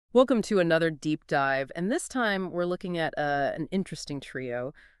Welcome to another deep dive, and this time we're looking at an interesting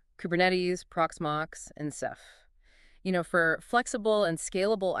trio, Kubernetes, Proxmox, and Ceph. For flexible and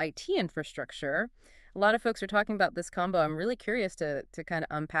scalable IT infrastructure, a lot of folks are talking about this combo. I'm really curious to kind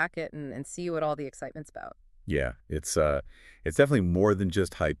of unpack it and see what all the excitement's about. Yeah, it's definitely more than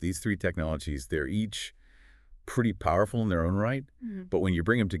just hype. These three technologies, they're each pretty powerful in their own right, Mhm. but when you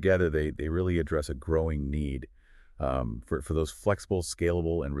bring them together, they really address a growing need for those flexible,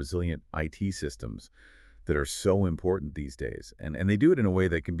 scalable, and resilient IT systems that are so important these days. And they do it in a way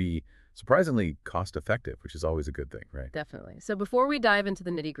that can be surprisingly cost effective, which is always a good thing, right? Definitely. So before we dive into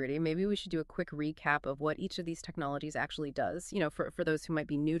the nitty-gritty, maybe we should do a quick recap of what each of these technologies actually does, for those who might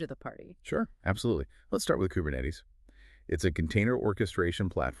be new to the party. Sure, absolutely. Let's start with Kubernetes. It's a container orchestration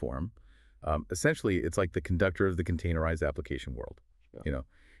platform. Essentially, it's like the conductor of the containerized application world. Yeah. You know,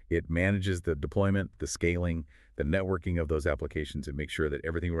 it manages the deployment, the scaling, the networking of those applications and makes sure that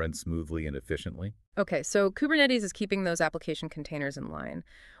everything runs smoothly and efficiently. Okay, so Kubernetes is keeping those application containers in line.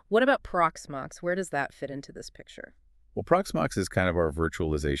 What about Proxmox? Where does that fit into this picture? Well, Proxmox is kind of our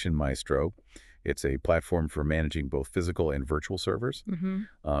virtualization maestro. It's a platform for managing both physical and virtual servers.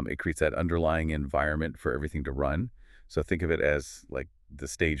 Mm-hmm. It creates that underlying environment for everything to run. So think of it as like the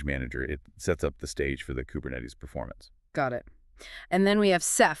stage manager. It sets up the stage for the Kubernetes performance. Got it. And then we have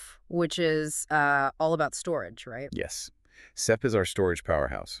Ceph, which is all about storage, right? Yes. Ceph is our storage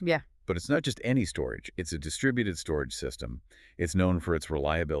powerhouse. Yeah. But it's not just any storage. It's a distributed storage system. It's known for its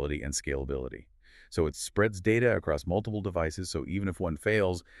reliability and scalability. So it spreads data across multiple devices, so even if one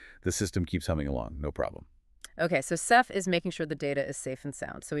fails, the system keeps humming along, no problem. Okay, so Ceph is making sure the data is safe and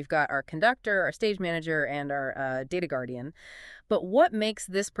sound. So we've got our conductor, our stage manager, and our data guardian. But what makes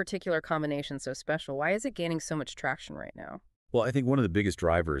this particular combination so special? Why is it gaining so much traction right now? Well, I think one of the biggest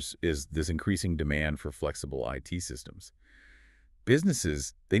drivers is this increasing demand for flexible IT systems.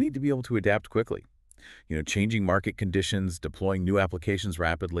 Businesses, they need to be able to adapt quickly. Changing market conditions, deploying new applications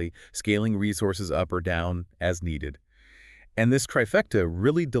rapidly, scaling resources up or down as needed. And this trifecta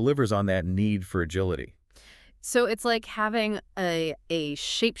really delivers on that need for agility. So it's like having a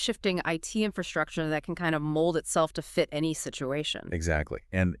shape-shifting IT infrastructure that can kind of mold itself to fit any situation. Exactly.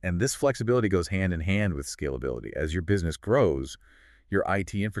 And this flexibility goes hand in hand with scalability. As your business grows, your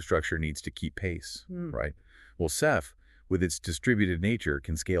IT infrastructure needs to keep pace, Hmm. right? Well, Ceph, with its distributed nature,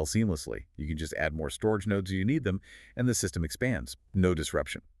 can scale seamlessly. You can just add more storage nodes as you need them, and the system expands. No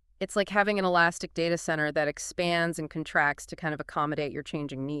disruption. It's like having an elastic data center that expands and contracts to kind of accommodate your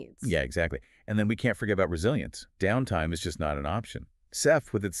changing needs. Yeah, exactly. And then we can't forget about resilience. Downtime is just not an option.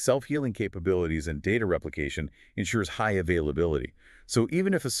 Ceph, with its self-healing capabilities and data replication, ensures high availability. So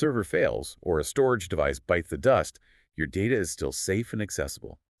even if a server fails or a storage device bites the dust, your data is still safe and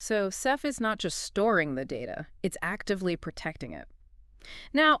accessible. So Ceph is not just storing the data, it's actively protecting it.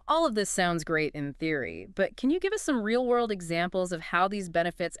 Now, all of this sounds great in theory, but can you give us some real-world examples of how these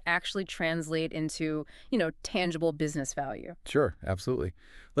benefits actually translate into, tangible business value? Sure, absolutely.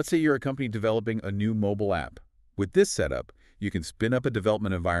 Let's say you're a company developing a new mobile app. With this setup, you can spin up a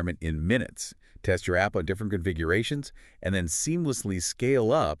development environment in minutes, test your app on different configurations, and then seamlessly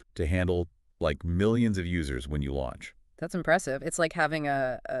scale up to handle like millions of users when you launch. That's impressive. It's like having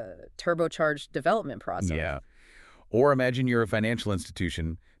a turbocharged development process. Yeah. Or imagine you're a financial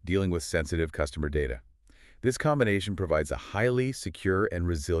institution dealing with sensitive customer data. This combination provides a highly secure and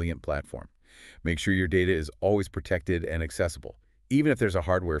resilient platform. Make sure your data is always protected and accessible, even if there's a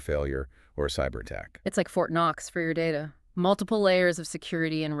hardware failure or a cyber attack. It's like Fort Knox for your data. Multiple layers of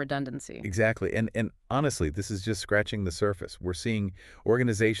security and redundancy. Exactly. And honestly, this is just scratching the surface. We're seeing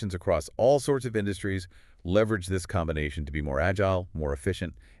organizations across all sorts of industries leverage this combination to be more agile, more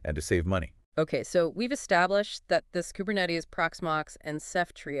efficient, and to save money. Okay, so we've established that this Kubernetes, Proxmox, and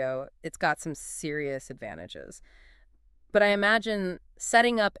Ceph trio, it's got some serious advantages. But I imagine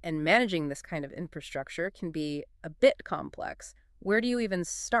setting up and managing this kind of infrastructure can be a bit complex. Where do you even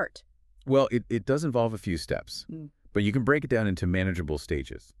start? Well, it does involve a few steps, Mm. but you can break it down into manageable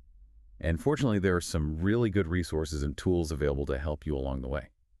stages. And fortunately, there are some really good resources and tools available to help you along the way.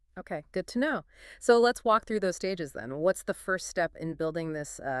 Okay, good to know. So let's walk through those stages then. What's the first step in building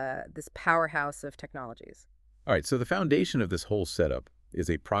this powerhouse of technologies? All right, so the foundation of this whole setup is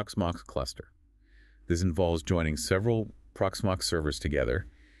a Proxmox cluster. This involves joining several Proxmox servers together.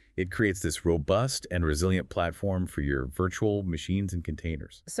 It creates this robust and resilient platform for your virtual machines and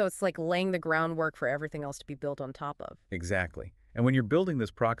containers. So it's like laying the groundwork for everything else to be built on top of. Exactly. And when you're building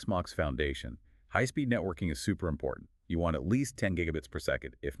this Proxmox foundation, high-speed networking is super important. You want at least 10 gigabits per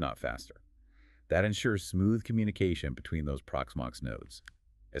second, if not faster. That ensures smooth communication between those Proxmox nodes,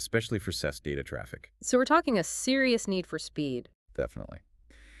 especially for SES data traffic. So we're talking a serious need for speed. Definitely.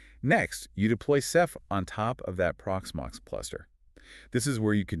 Next, you deploy Ceph on top of that Proxmox cluster. This is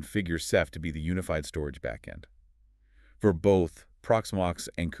where you configure Ceph to be the unified storage backend for both Proxmox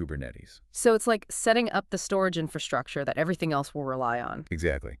and Kubernetes. So it's like setting up the storage infrastructure that everything else will rely on.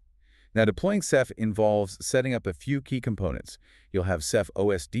 Exactly. Now, deploying Ceph involves setting up a few key components. You'll have Ceph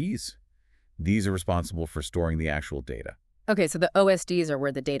OSDs. These are responsible for storing the actual data. Okay, so the OSDs are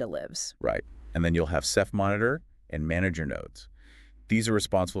where the data lives. Right. And then you'll have Ceph Monitor and Manager nodes. These are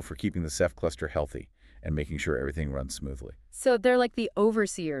responsible for keeping the Ceph cluster healthy and making sure everything runs smoothly. So they're like the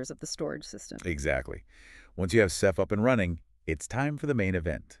overseers of the storage system. Exactly. Once you have Ceph up and running, it's time for the main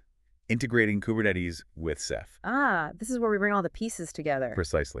event, integrating Kubernetes with Ceph. Ah, this is where we bring all the pieces together.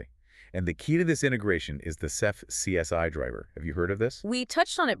 Precisely. And the key to this integration is the Ceph CSI driver. Have you heard of this? We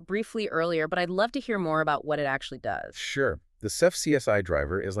touched on it briefly earlier, but I'd love to hear more about what it actually does. Sure. The Ceph CSI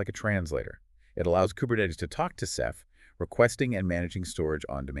driver is like a translator. It allows Kubernetes to talk to Ceph, requesting and managing storage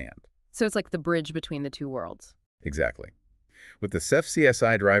on demand. So it's like the bridge between the two worlds. Exactly. With the Ceph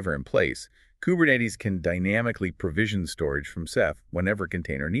CSI driver in place, Kubernetes can dynamically provision storage from Ceph whenever a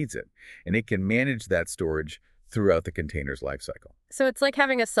container needs it, and it can manage that storage throughout the container's lifecycle. So it's like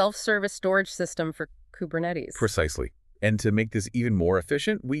having a self-service storage system for Kubernetes. Precisely. And to make this even more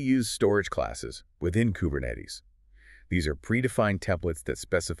efficient, we use storage classes within Kubernetes. These are predefined templates that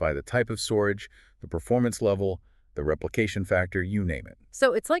specify the type of storage, the performance level, the replication factor, you name it.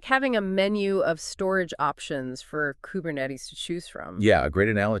 So it's like having a menu of storage options for Kubernetes to choose from. Yeah, a great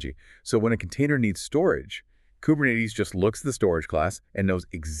analogy. So when a container needs storage, Kubernetes just looks at the storage class and knows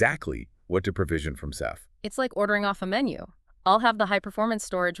exactly what to provision from Ceph. It's like ordering off a menu. I'll have the high-performance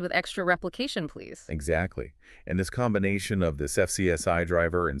storage with extra replication, please. Exactly. And this combination of the Ceph CSI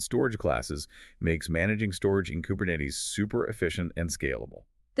driver and storage classes makes managing storage in Kubernetes super efficient and scalable.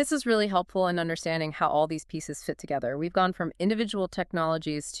 This is really helpful in understanding how all these pieces fit together. We've gone from individual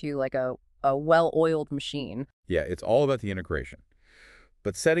technologies to like a well-oiled machine. Yeah, it's all about the integration.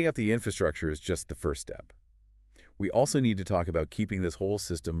 But setting up the infrastructure is just the first step. We also need to talk about keeping this whole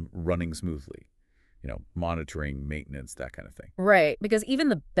system running smoothly. Monitoring, maintenance, that kind of thing. Right, because even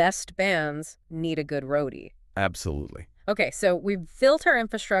the best bands need a good roadie. Absolutely. Okay, so we've built our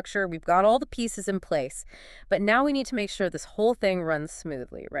infrastructure, we've got all the pieces in place, but now we need to make sure this whole thing runs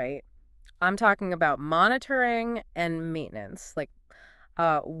smoothly, right? I'm talking about monitoring and maintenance. Like,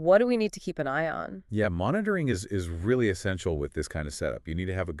 what do we need to keep an eye on? Yeah, monitoring is really essential with this kind of setup. You need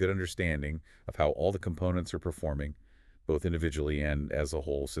to have a good understanding of how all the components are performing, both individually and as a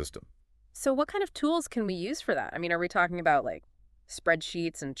whole system. So what kind of tools can we use for that? I mean, are we talking about like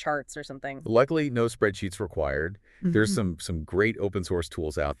spreadsheets and charts or something? Luckily, no spreadsheets required. There's some great open source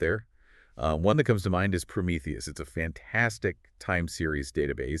tools out there. One that comes to mind is Prometheus. It's a fantastic time series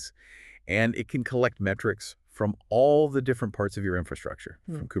database, and it can collect metrics from all the different parts of your infrastructure,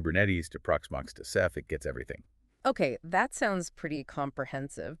 from Kubernetes to Proxmox to Ceph. It gets everything. Okay, that sounds pretty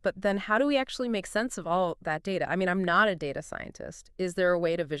comprehensive, but then how do we actually make sense of all that data? I mean, I'm not a data scientist. Is there a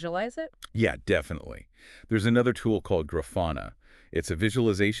way to visualize it? Yeah, definitely. There's another tool called Grafana. It's a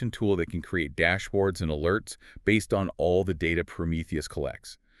visualization tool that can create dashboards and alerts based on all the data Prometheus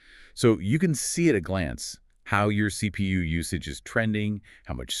collects. So you can see at a glance how your CPU usage is trending,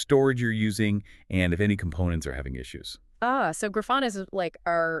 how much storage you're using, and if any components are having issues. Ah, so Grafana is like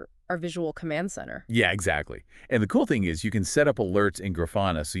our visual command center. Yeah, exactly. And the cool thing is you can set up alerts in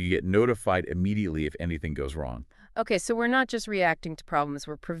Grafana so you get notified immediately if anything goes wrong. Okay, so we're not just reacting to problems,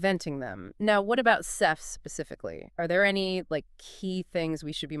 we're preventing them. Now, what about Ceph specifically? Are there any like key things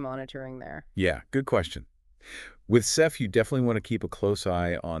we should be monitoring there? Yeah, good question. With Ceph, you definitely want to keep a close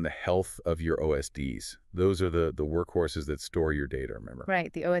eye on the health of your OSDs. Those are the workhorses that store your data, remember?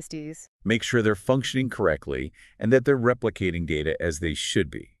 Right, the OSDs. Make sure they're functioning correctly and that they're replicating data as they should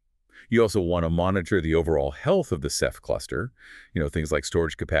be. You also want to monitor the overall health of the Ceph cluster, things like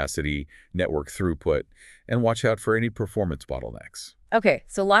storage capacity, network throughput, and watch out for any performance bottlenecks. Okay,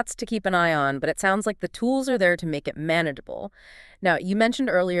 so lots to keep an eye on, but it sounds like the tools are there to make it manageable. Now, you mentioned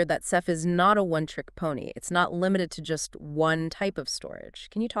earlier that Ceph is not a one-trick pony. It's not limited to just one type of storage.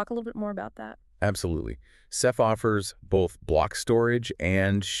 Can you talk a little bit more about that? Absolutely. Ceph offers both block storage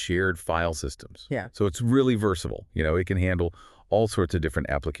and shared file systems. Yeah. So it's really versatile. It can handle all sorts of different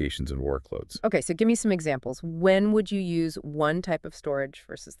applications and workloads. Okay, so give me some examples. When would you use one type of storage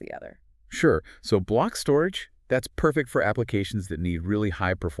versus the other? Sure. So block storage, that's perfect for applications that need really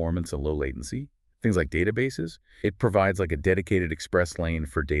high performance and low latency. Things like databases. It provides like a dedicated express lane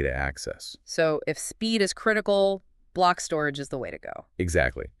for data access. So if speed is critical, block storage is the way to go.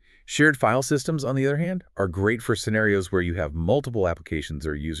 Exactly. Shared file systems, on the other hand, are great for scenarios where you have multiple applications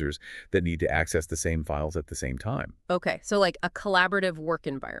or users that need to access the same files at the same time. Okay, so like a collaborative work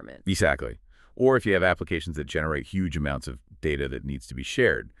environment. Exactly. Or if you have applications that generate huge amounts of data that needs to be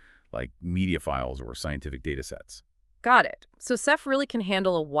shared, like media files or scientific data sets. Got it. So Ceph really can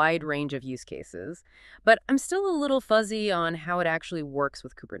handle a wide range of use cases, but I'm still a little fuzzy on how it actually works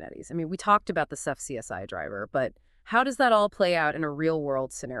with Kubernetes. I mean, we talked about the Ceph CSI driver, but how does that all play out in a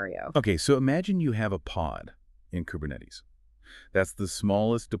real-world scenario? Okay, so imagine you have a pod in Kubernetes. That's the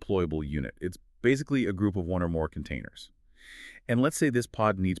smallest deployable unit. It's basically a group of one or more containers. And let's say this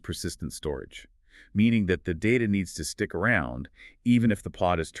pod needs persistent storage, meaning that the data needs to stick around even if the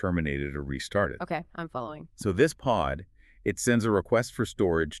pod is terminated or restarted. Okay, I'm following. So this pod, it sends a request for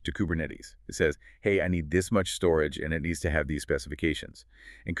storage to Kubernetes. It says, hey, I need this much storage and it needs to have these specifications.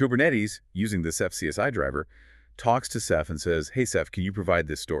 And Kubernetes, using the Ceph CSI driver, talks to Ceph and says, hey, Ceph, can you provide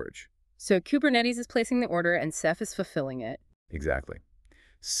this storage? So Kubernetes is placing the order and Ceph is fulfilling it. Exactly.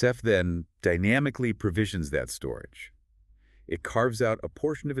 Ceph then dynamically provisions that storage. It carves out a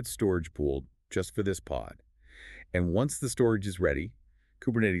portion of its storage pool just for this pod. And once the storage is ready,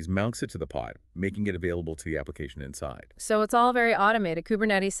 Kubernetes mounts it to the pod, making it available to the application inside. So it's all very automated.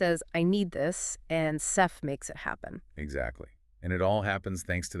 Kubernetes says, I need this, and Ceph makes it happen. Exactly. And it all happens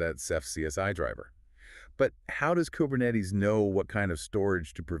thanks to that Ceph CSI driver. But how does Kubernetes know what kind of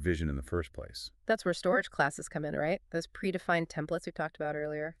storage to provision in the first place? That's where storage classes come in, right? Those predefined templates we talked about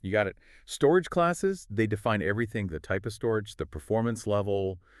earlier. You got it. Storage classes, they define everything, the type of storage, the performance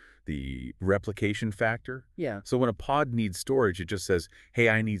level, the replication factor. Yeah. So when a pod needs storage, it just says, hey,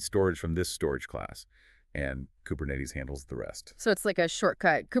 I need storage from this storage class. And Kubernetes handles the rest. So it's like a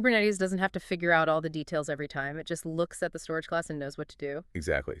shortcut. Kubernetes doesn't have to figure out all the details every time. It just looks at the storage class and knows what to do.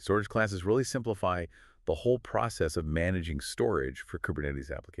 Exactly. Storage classes really simplify the whole process of managing storage for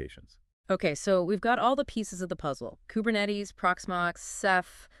Kubernetes applications. Okay, so we've got all the pieces of the puzzle. Kubernetes, Proxmox,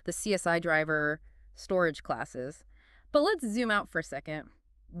 Ceph, the CSI driver, storage classes. But let's zoom out for a second.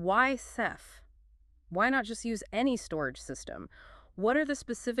 Why Ceph? Why not just use any storage system? What are the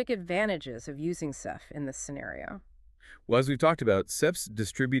specific advantages of using Ceph in this scenario? Well, as we've talked about, Ceph's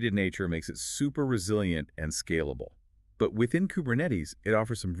distributed nature makes it super resilient and scalable. But within Kubernetes, it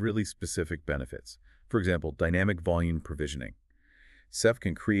offers some really specific benefits. For example, dynamic volume provisioning. Ceph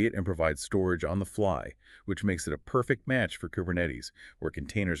can create and provide storage on the fly, which makes it a perfect match for Kubernetes, where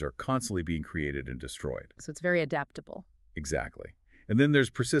containers are constantly being created and destroyed. So it's very adaptable. Exactly. And then there's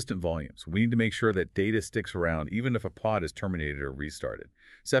persistent volumes. We need to make sure that data sticks around even if a pod is terminated or restarted.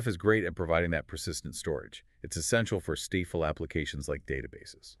 Ceph is great at providing that persistent storage. It's essential for stateful applications like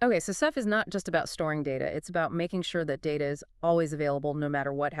databases. Okay, so Ceph is not just about storing data. It's about making sure that data is always available no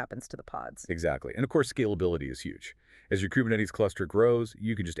matter what happens to the pods. Exactly. And of course, scalability is huge. As your Kubernetes cluster grows,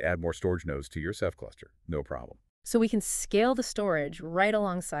 you can just add more storage nodes to your Ceph cluster. No problem. So we can scale the storage right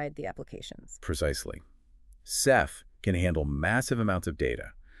alongside the applications. Precisely. Ceph can handle massive amounts of data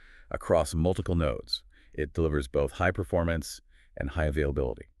across multiple nodes. It delivers both high performance and high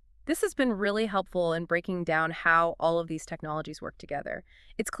availability. This has been really helpful in breaking down how all of these technologies work together.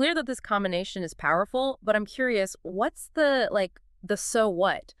 It's clear that this combination is powerful, but I'm curious, what's the so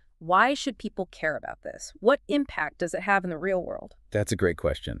what? Why should people care about this? What impact does it have in the real world? That's a great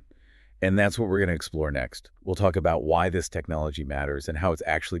question. And that's what we're going to explore next. We'll talk about why this technology matters and how it's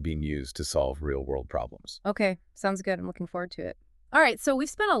actually being used to solve real-world problems. Okay, sounds good. I'm looking forward to it. All right, so we've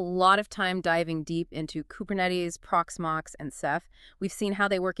spent a lot of time diving deep into Kubernetes, Proxmox, and Ceph. We've seen how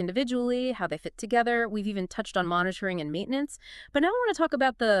they work individually, how they fit together. We've even touched on monitoring and maintenance. But now I want to talk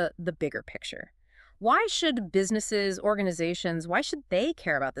about the bigger picture. Why should businesses, organizations, why should they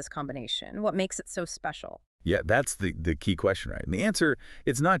care about this combination? What makes it so special? Yeah, that's the key question, right? And the answer,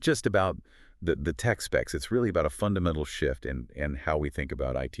 it's not just about the tech specs. It's really about a fundamental shift in how we think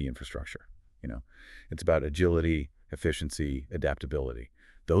about IT infrastructure. It's about agility, efficiency, adaptability.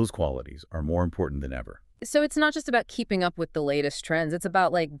 Those qualities are more important than ever. So it's not just about keeping up with the latest trends. It's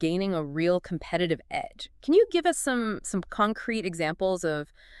about gaining a real competitive edge. Can you give us some concrete examples of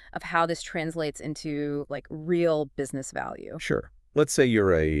how this translates into real business value? Sure. Let's say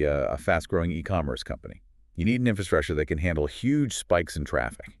you're a fast-growing e-commerce company. You need an infrastructure that can handle huge spikes in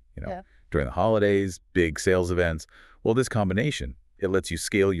traffic, Yeah. during the holidays, big sales events. Well, this combination, it lets you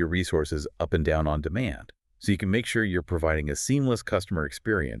scale your resources up and down on demand. So you can make sure you're providing a seamless customer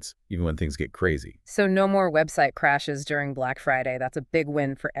experience even when things get crazy. So no more website crashes during Black Friday. That's a big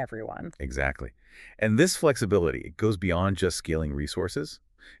win for everyone. Exactly. And this flexibility, it goes beyond just scaling resources.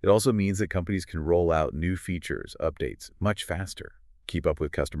 It also means that companies can roll out new features, updates, much faster. keep up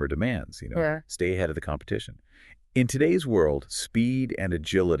with customer demands, Yeah. stay ahead of the competition. In today's world, speed and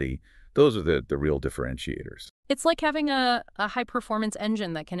agility, those are the real differentiators. It's like having a high-performance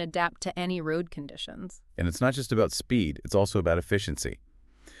engine that can adapt to any road conditions. And it's not just about speed, it's also about efficiency.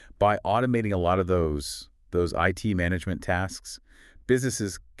 By automating a lot of those IT management tasks,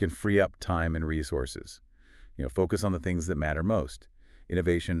 businesses can free up time and resources. Focus on the things that matter most.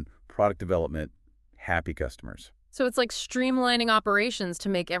 Innovation, product development, happy customers. So it's like streamlining operations to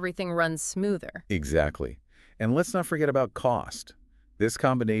make everything run smoother. Exactly. And let's not forget about cost. This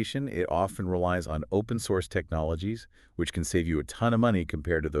combination, it often relies on open source technologies, which can save you a ton of money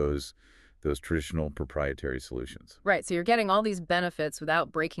compared to those traditional proprietary solutions. Right, so you're getting all these benefits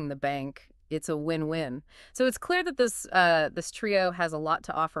without breaking the bank. It's a win-win. So it's clear that this trio has a lot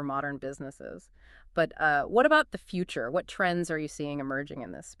to offer modern businesses. But what about the future? What trends are you seeing emerging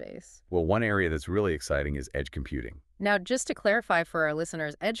in this space? Well, one area that's really exciting is edge computing. Now, just to clarify for our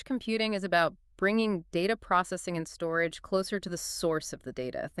listeners, edge computing is about bringing data processing and storage closer to the source of the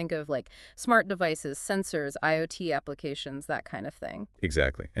data. Think of like smart devices, sensors, IoT applications, that kind of thing.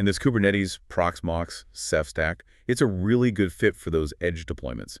 Exactly. And this Kubernetes, Proxmox, Ceph stack, it's a really good fit for those edge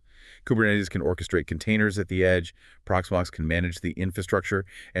deployments. Kubernetes can orchestrate containers at the edge, Proxmox can manage the infrastructure,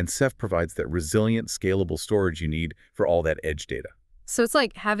 and Ceph provides that resilient, scalable storage you need for all that edge data. So it's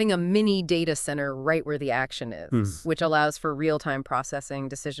like having a mini data center right where the action is, which allows for real-time processing,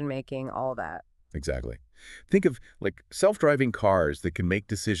 decision-making, all that. Exactly. Think of like self-driving cars that can make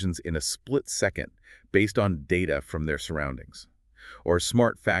decisions in a split second based on data from their surroundings, or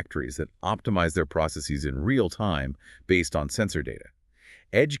smart factories that optimize their processes in real time based on sensor data.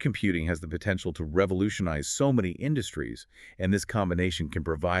 Edge computing has the potential to revolutionize so many industries, and this combination can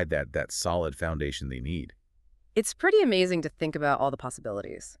provide that solid foundation they need. It's pretty amazing to think about all the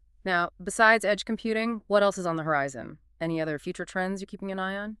possibilities. Now, besides edge computing, what else is on the horizon? Any other future trends you're keeping an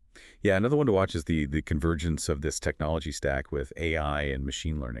eye on? Yeah, another one to watch is the convergence of this technology stack with AI and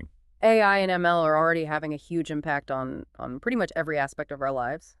machine learning. AI and ML are already having a huge impact on pretty much every aspect of our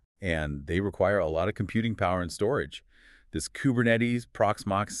lives. And they require a lot of computing power and storage. This Kubernetes,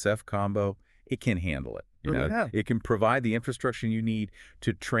 Proxmox, Ceph combo, it can handle it. Yeah. It can provide the infrastructure you need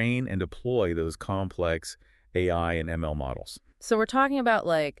to train and deploy those complex AI and ML models. So we're talking about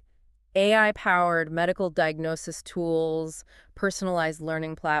like AI-powered medical diagnosis tools, personalized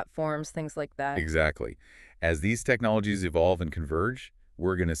learning platforms, things like that. Exactly. As these technologies evolve and converge,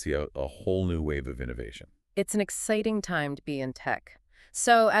 we're going to see a whole new wave of innovation. It's an exciting time to be in tech.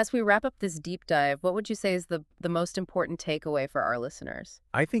 So as we wrap up this deep dive, what would you say is the most important takeaway for our listeners?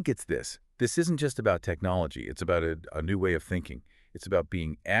 I think it's this. This isn't just about technology. It's about a new way of thinking. It's about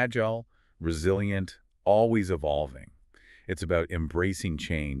being agile, resilient, always evolving. It's about embracing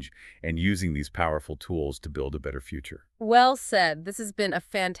change and using these powerful tools to build a better future. Well said. This has been a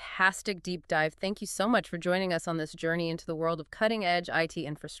fantastic deep dive. Thank you so much for joining us on this journey into the world of cutting-edge IT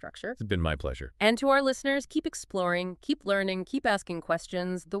infrastructure. It's been my pleasure. And to our listeners, keep exploring, keep learning, keep asking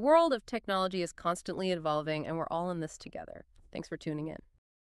questions. The world of technology is constantly evolving, and we're all in this together. Thanks for tuning in.